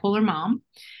my bipolar mom.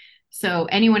 So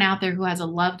anyone out there who has a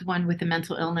loved one with a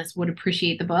mental illness would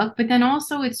appreciate the book. But then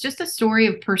also, it's just a story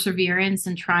of perseverance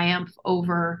and triumph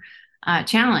over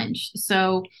challenge.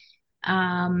 So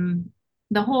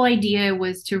the whole idea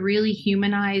was to really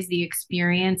humanize the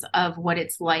experience of what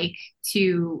it's like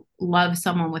to love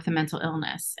someone with a mental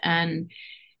illness, and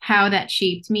how that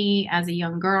shaped me as a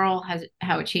young girl,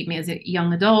 how it shaped me as a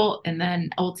young adult, and then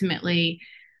ultimately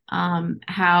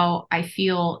how I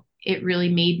feel it really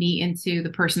made me into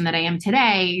the person that I am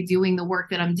today, doing the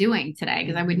work that I'm doing today,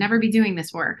 because I would never be doing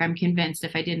this work, I'm convinced,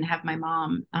 if I didn't have my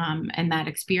mom and that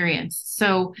experience.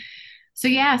 So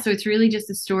it's really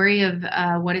just a story of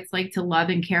what it's like to love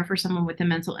and care for someone with a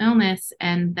mental illness,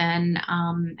 and then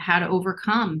how to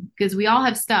overcome, because we all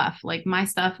have stuff. Like my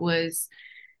stuff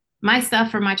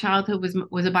from my childhood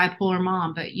was a bipolar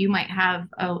mom, but you might have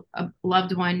a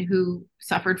loved one who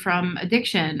suffered from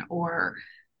addiction, or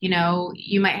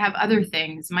you might have other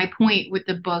things. My point with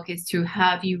the book is to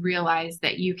have you realize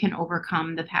that you can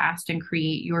overcome the past and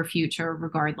create your future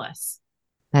regardless.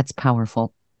 That's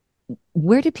powerful.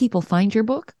 Where do people find your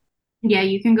book? Yeah,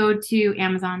 you can go to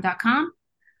Amazon.com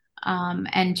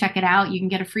and check it out. You can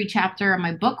get a free chapter on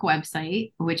my book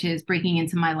website, which is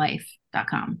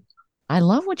breakingintomylife.com. I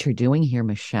love what you're doing here,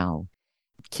 Michelle.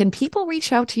 Can people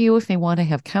reach out to you if they want to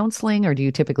have counseling, or do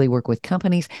you typically work with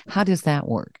companies? How does that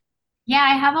work? Yeah,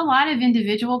 I have a lot of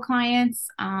individual clients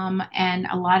and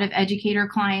a lot of educator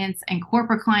clients and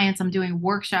corporate clients. I'm doing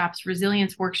workshops,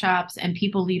 resilience workshops, and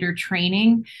people leader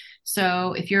training.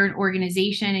 So if you're an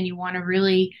organization and you want to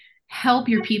really help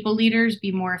your people leaders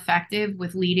be more effective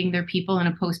with leading their people in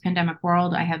a post-pandemic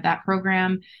world, I have that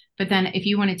program. But then if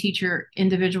you want to teach your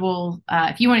individual,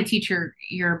 if you want to teach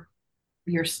your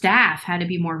staff how to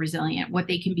be more resilient, what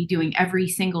they can be doing every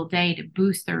single day to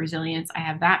boost their resilience, I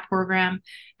have that program.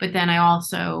 But then I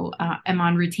also am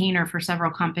on retainer for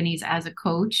several companies as a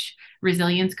coach,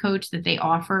 resilience coach, that they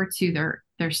offer to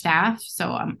their staff.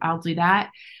 So I'll do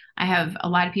that. I have a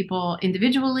lot of people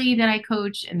individually that I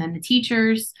coach, and then the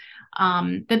teachers.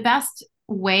 The best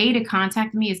way to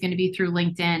contact me is going to be through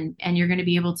LinkedIn, and you're going to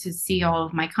be able to see all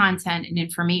of my content and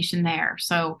information there.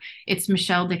 So it's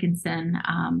Michelle Dickinson,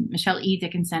 Michelle E.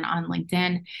 Dickinson on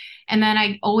LinkedIn. And then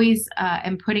I always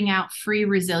am putting out free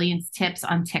resilience tips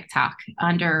on TikTok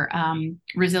under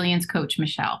Resilience Coach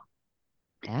Michelle.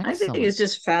 Excellent. I think it's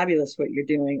just fabulous what you're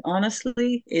doing.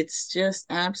 Honestly, it's just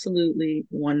absolutely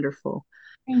wonderful.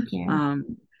 Thank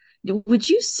you. Would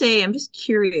you say, I'm just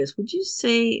curious, would you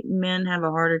say men have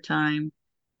a harder time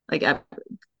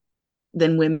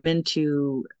than women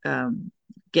to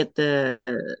get the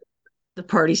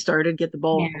party started, get the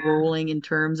ball rolling in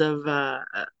terms of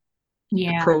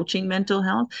approaching mental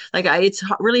health? It's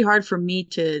really hard for me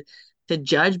to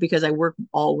judge, because I work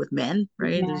all with men,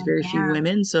 right? There's very few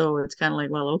women, so it's kind of like,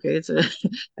 well, okay,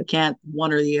 I can't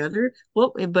one or the other.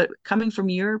 Well, but coming from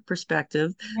your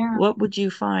perspective, what would you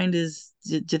find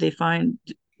do they find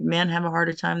men have a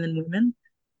harder time than women?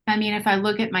 I mean, if I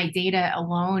look at my data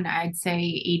alone, I'd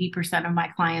say 80% of my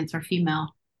clients are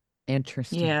female.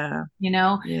 Interesting. Yeah.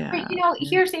 But,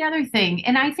 here's the other thing.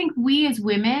 And I think we as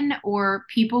women, or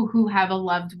people who have a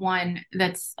loved one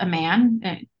that's a man,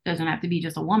 it doesn't have to be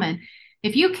just a woman.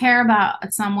 If you care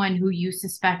about someone who you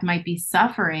suspect might be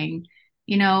suffering,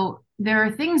 there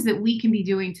are things that we can be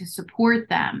doing to support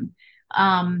them.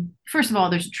 First of all,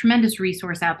 there's a tremendous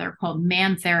resource out there called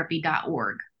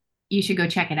mantherapy.org. You should go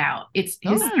check it out. It's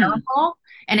hysterical,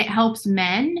 and it helps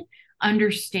men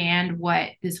understand what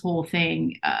this whole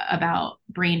thing about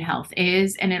brain health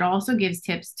is. And it also gives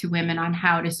tips to women on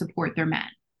how to support their men.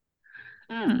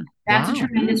 That's a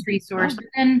tremendous resource. But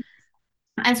then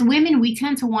as women, we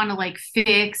tend to want to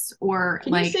fix or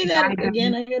Can you say that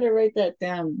again? I gotta write that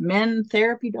down.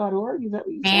 Mantherapy.org? Is that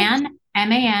what you said?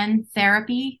 MAN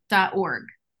therapy.org.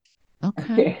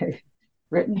 Okay.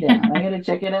 Written down. I gotta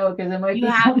check it out, because it might be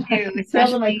something.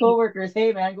 Tell my coworkers,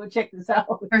 hey man, go check this out.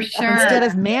 For sure. Instead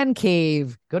of man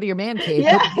cave, go to your man cave.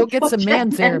 Go get some man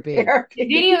therapy. The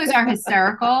videos are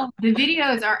hysterical. The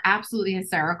videos are absolutely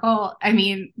hysterical. I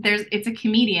mean, it's a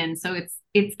comedian, so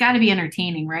it's got to be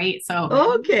entertaining, right? So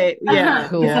okay, yeah,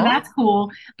 cool. So that's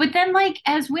cool. But then,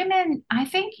 as women, I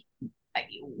think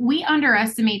we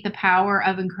underestimate the power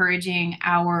of encouraging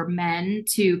our men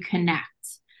to connect,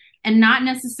 and not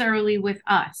necessarily with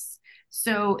us.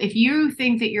 So if you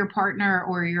think that your partner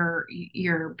or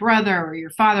your brother or your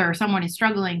father or someone is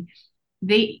struggling,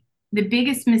 the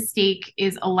biggest mistake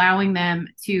is allowing them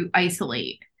to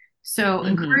isolate. So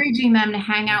encouraging them to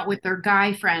hang out with their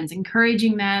guy friends,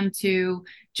 encouraging them to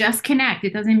just connect.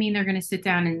 It doesn't mean they're going to sit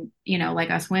down and, like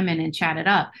us women, and chat it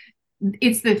up.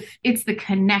 It's the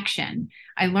connection.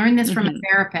 I learned this from a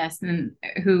therapist, and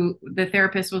the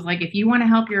therapist was like, if you want to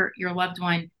help your loved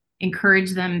one,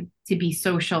 encourage them to be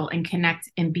social and connect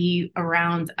and be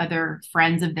around other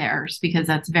friends of theirs, because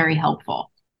that's very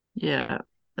helpful. Yeah,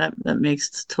 that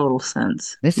makes total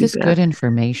sense. This is good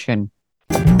information.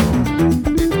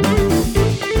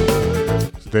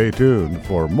 Stay tuned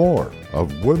for more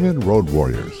of Women Road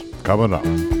Warriors coming up.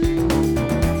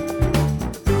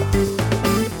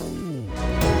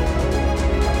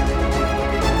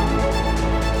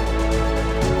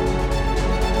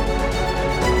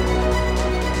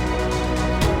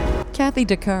 Kathy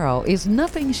Tuccaro is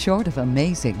nothing short of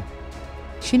amazing.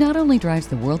 She not only drives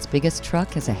the world's biggest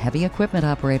truck as a heavy equipment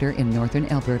operator in northern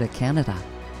Alberta, Canada.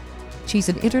 She's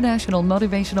an international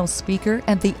motivational speaker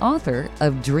and the author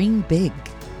of Dream Big,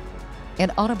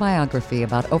 an autobiography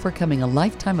about overcoming a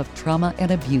lifetime of trauma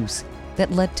and abuse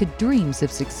that led to dreams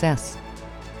of success.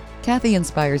 Kathy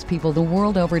inspires people the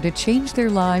world over to change their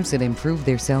lives and improve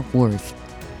their self-worth.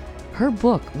 Her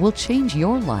book will change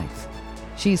your life.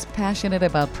 She's passionate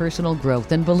about personal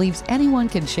growth and believes anyone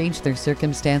can change their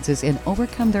circumstances and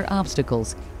overcome their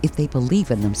obstacles if they believe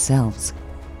in themselves.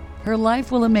 Her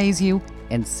life will amaze you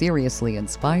and seriously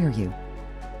inspire you.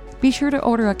 Be sure to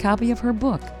order a copy of her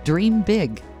book, Dream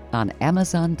Big, on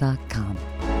Amazon.com.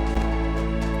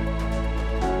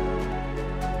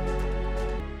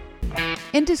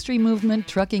 Industry movement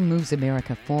Trucking Moves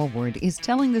America Forward is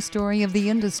telling the story of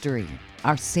the industry,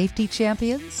 our safety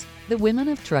champions, the women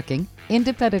of trucking,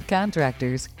 independent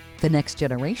contractors, the next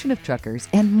generation of truckers,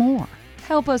 and more.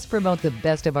 Help us promote the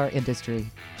best of our industry.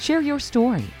 Share your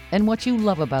story and what you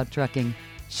love about trucking.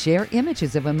 Share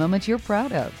images of a moment you're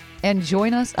proud of. And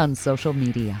join us on social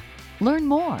media. Learn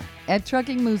more at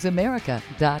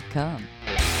truckingmovesamerica.com.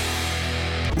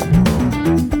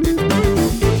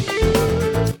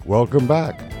 Welcome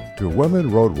back to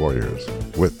Women Road Warriors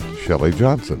with Shelley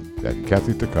Johnson and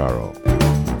Kathy Tuccaro.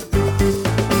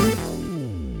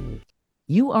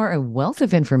 You are a wealth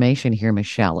of information here,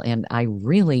 Michelle, and I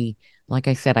really, like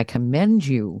I said, I commend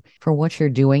you for what you're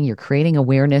doing. You're creating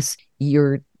awareness.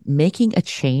 You're making a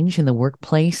change in the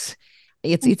workplace.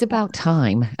 It's about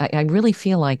time. I really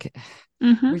feel like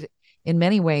in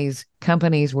many ways,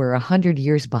 companies were 100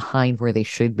 years behind where they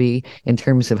should be in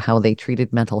terms of how they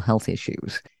treated mental health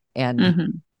issues.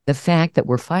 And the fact that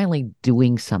we're finally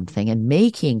doing something and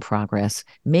making progress,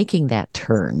 making that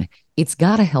turn, it's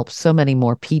got to help so many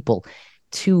more people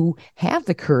to have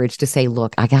the courage to say,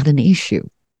 look, I got an issue.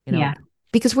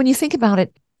 Because when you think about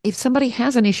it, if somebody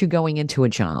has an issue going into a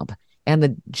job and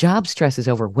the job stress is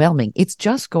overwhelming, it's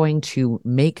just going to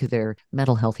make their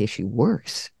mental health issue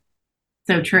worse.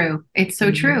 So true. It's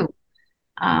so true.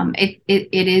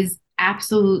 It is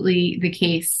absolutely the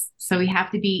case. So we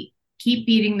have to keep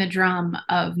beating the drum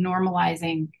of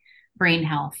normalizing brain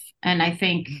health. And I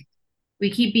think we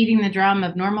keep beating the drum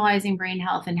of normalizing brain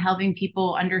health and helping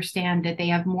people understand that they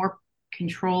have more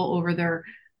control over their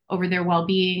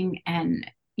well-being and,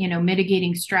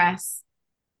 mitigating stress.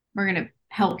 We're going to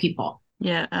help people.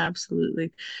 Yeah,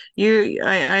 absolutely.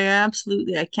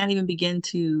 I can't even begin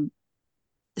to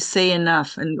say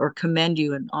enough or commend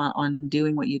you on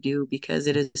doing what you do, because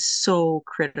it is so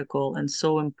critical and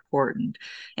so important.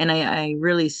 And I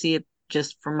really see it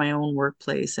just from my own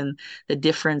workplace and the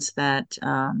difference that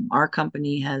our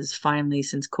company has finally,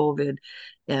 since COVID,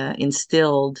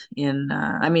 instilled in.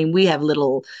 I mean, we have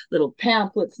little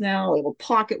pamphlets now, little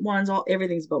pocket ones.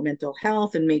 Everything's about mental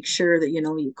health, and make sure that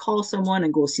you call someone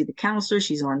and go see the counselor.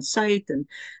 She's on site, and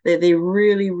they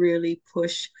really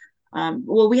push.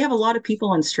 Well, we have a lot of people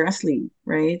on stress leave,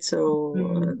 right?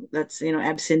 So that's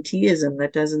absenteeism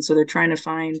that doesn't. So they're trying to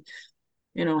find,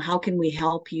 how can we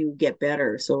help you get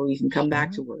better so you can come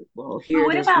back to work? Well,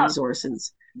 there's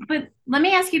resources. But let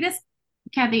me ask you this,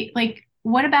 Kathy, like,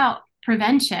 what about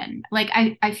prevention? Like,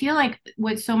 I feel like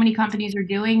what so many companies are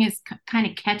doing is kind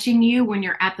of catching you when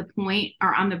you're at the point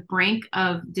or on the brink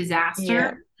of disaster.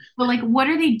 Yeah. But like, what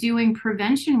are they doing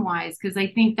prevention wise? Because I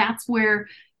think that's where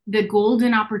the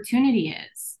golden opportunity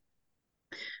is.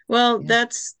 Well,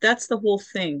 that's the whole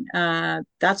thing.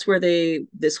 That's where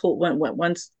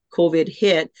once COVID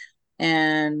hit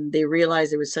and they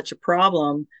realized there was such a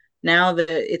problem. Now that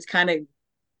it's kind of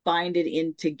binded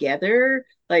in together,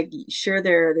 like, sure,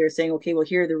 they're saying, okay, well,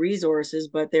 here are the resources,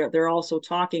 but they're also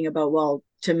talking about, well,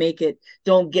 to make it,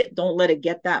 don't let it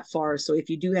get that far. So if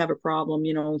you do have a problem,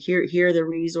 here are the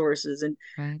resources. And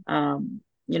right.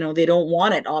 They don't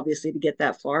want it obviously to get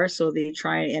that far, so they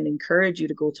try and encourage you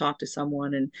to go talk to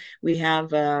someone. And we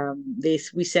have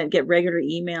get regular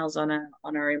emails on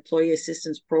our employee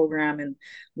assistance program and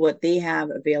what they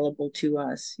have available to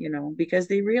us, because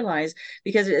they realize,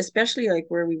 because especially like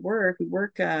where we work,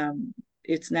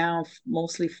 it's now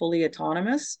mostly fully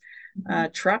autonomous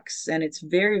trucks, and it's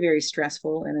very, very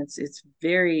stressful, and it's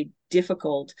very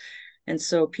difficult. And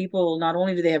so people, not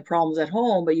only do they have problems at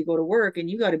home, but you go to work and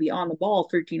you got to be on the ball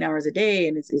 13 hours a day.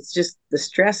 And it's just, the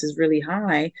stress is really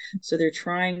high. So they're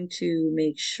trying to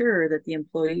make sure that the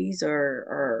employees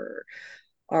are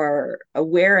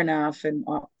aware enough and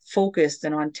focused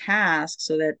and on task,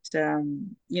 so that,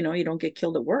 you don't get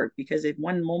killed at work. Because if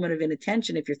one moment of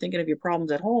inattention, if you're thinking of your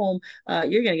problems at home,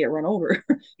 you're going to get run over.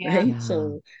 Yeah. Right. Yeah.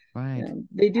 So right.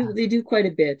 they do quite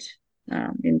a bit.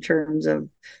 in terms of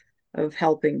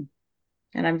helping.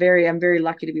 And I'm very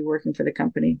lucky to be working for the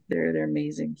company. They're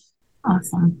amazing.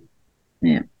 Awesome.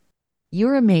 Yeah.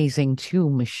 You're amazing too,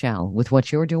 Michelle, with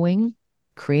what you're doing,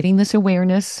 creating this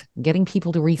awareness, getting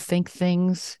people to rethink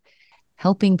things,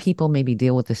 helping people maybe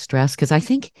deal with the stress. Because I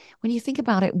think when you think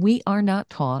about it, we are not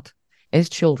taught as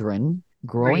children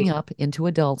growing Right. up into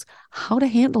adults how to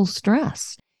handle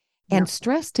stress. And Yep.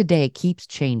 stress today keeps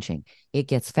changing. It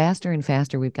gets faster and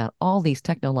faster. We've got all these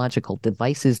technological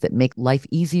devices that make life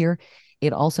easier.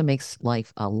 It also makes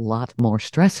life a lot more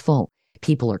stressful.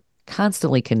 People are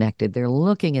constantly connected. They're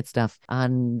looking at stuff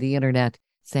on the internet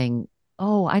saying,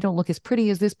 oh, I don't look as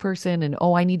pretty as this person. And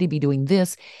oh, I need to be doing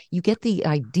this. You get the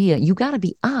idea. You got to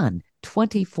be on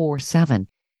 24/7.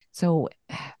 So,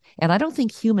 and I don't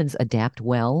think humans adapt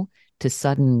well to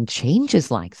sudden changes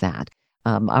like that.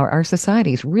 Our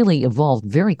society's really evolved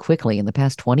very quickly in the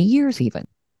past 20 years, even.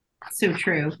 So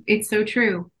true. It's so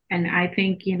true. And I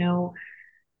think,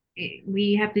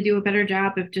 we have to do a better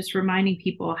job of just reminding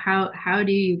people how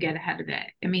do you get ahead of it?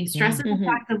 I mean, stress is a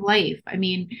fact of life. I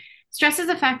mean, stress is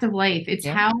a fact of life. It's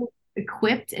how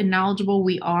equipped and knowledgeable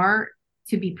we are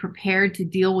to be prepared to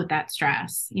deal with that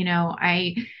stress.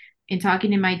 In talking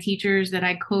to my teachers that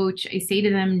I coach, I say to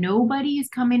them, nobody's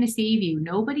coming to save you.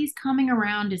 Nobody's coming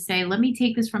around to say, let me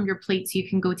take this from your plate so you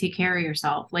can go take care of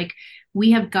yourself. Like,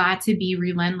 we have got to be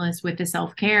relentless with the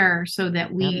self-care so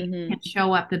that we can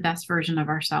show up the best version of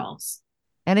ourselves.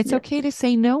 And it's okay to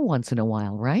say no once in a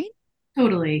while, right?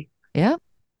 Totally. Yeah.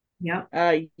 Yep.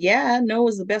 No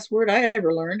was the best word I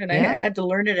ever learned. And I had to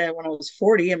learn it when I was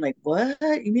 40. I'm like, what?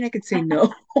 You mean I could say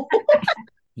no?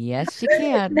 Yes, you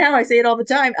can. Now I say it all the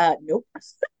time. Nope.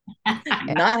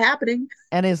 Not happening.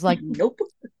 And it's like, nope.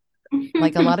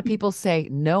 Like a lot of people say,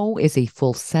 no is a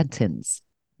full sentence.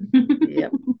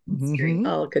 Yep.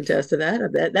 I'll contest to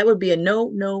that. That would be a no,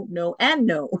 no, no, and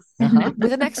no.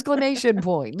 With an exclamation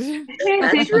point.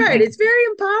 That's right. It's very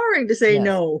empowering to say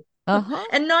no.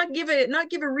 And not give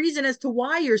a reason as to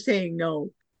why you're saying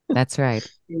no. That's right.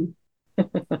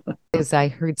 As I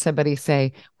heard somebody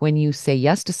say, when you say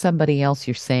yes to somebody else,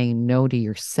 you're saying no to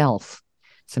yourself.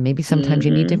 So maybe sometimes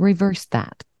you need to reverse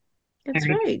that. That's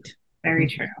right. Very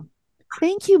true.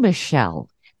 Thank you, Michelle.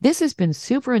 This has been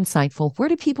super insightful. Where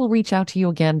do people reach out to you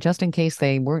again, just in case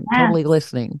they weren't totally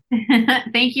listening?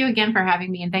 Thank you again for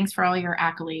having me. And thanks for all your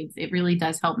accolades. It really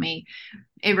does help me.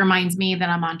 It reminds me that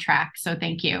I'm on track. So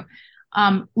thank you.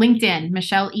 LinkedIn,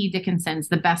 Michelle E. Dickinson's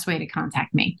the best way to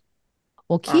contact me.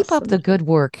 Well, keep up the good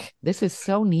work. This is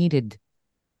so needed.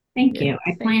 Thank you.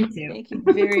 I plan to. Thank you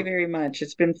very, very much.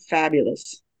 It's been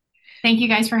fabulous. Thank you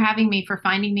guys for having me, for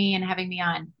finding me and having me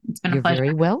on. It's been a pleasure.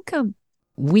 You're very welcome.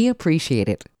 We appreciate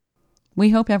it. We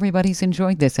hope everybody's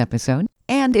enjoyed this episode.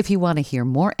 And if you want to hear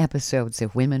more episodes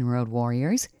of Women Road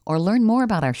Warriors or learn more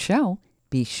about our show,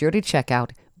 be sure to check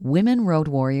out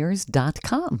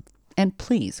womenroadwarriors.com. And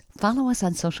please follow us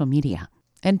on social media.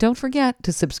 And don't forget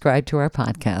to subscribe to our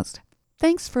podcast.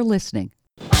 Thanks for listening.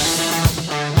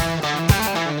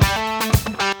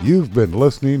 You've been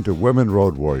listening to Women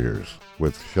Road Warriors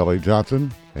with Shelley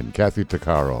Johnson and Kathy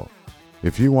Tuccaro.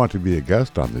 If you want to be a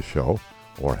guest on the show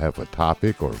or have a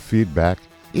topic or feedback,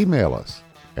 email us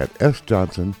at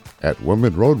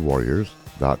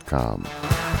sjohnson@womenroadwarriors.com.